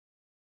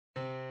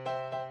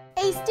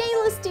a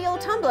stainless steel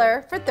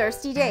tumbler for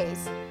thirsty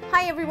days.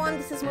 Hi everyone,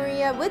 this is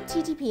Maria with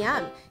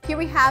TTPM. Here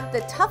we have the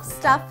Tuff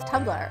Stuff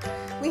Tumbler.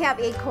 We have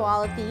a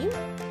koala theme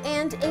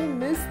and a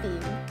moose theme.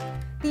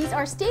 These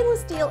are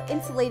stainless steel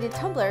insulated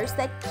tumblers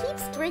that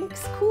keeps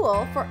drinks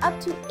cool for up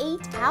to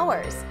 8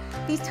 hours.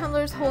 These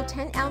tumblers hold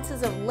 10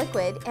 ounces of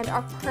liquid and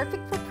are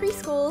perfect for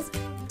preschools,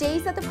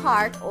 days at the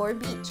park, or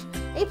beach.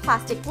 A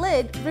plastic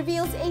lid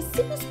reveals a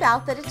sippy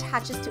spout that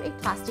attaches to a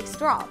plastic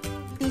straw.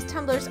 These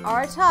tumblers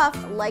are tough,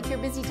 like your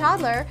busy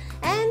toddler,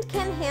 and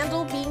can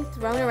handle being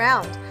thrown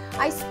around.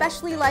 I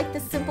especially like the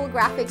simple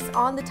graphics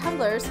on the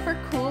tumblers for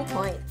cool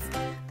points.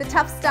 The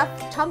Tuff Stuff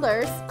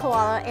tumblers,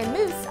 koala and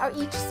moose, are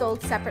each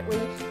sold separately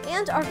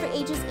and are for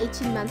ages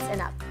 18 months and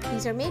up.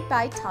 These are made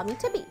by Tommee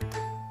Tippee.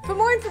 For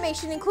more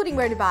information, including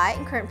where to buy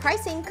and current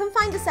pricing, come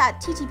find us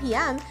at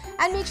TTPM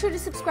and make sure to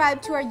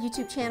subscribe to our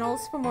YouTube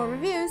channels for more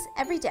reviews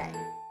every day.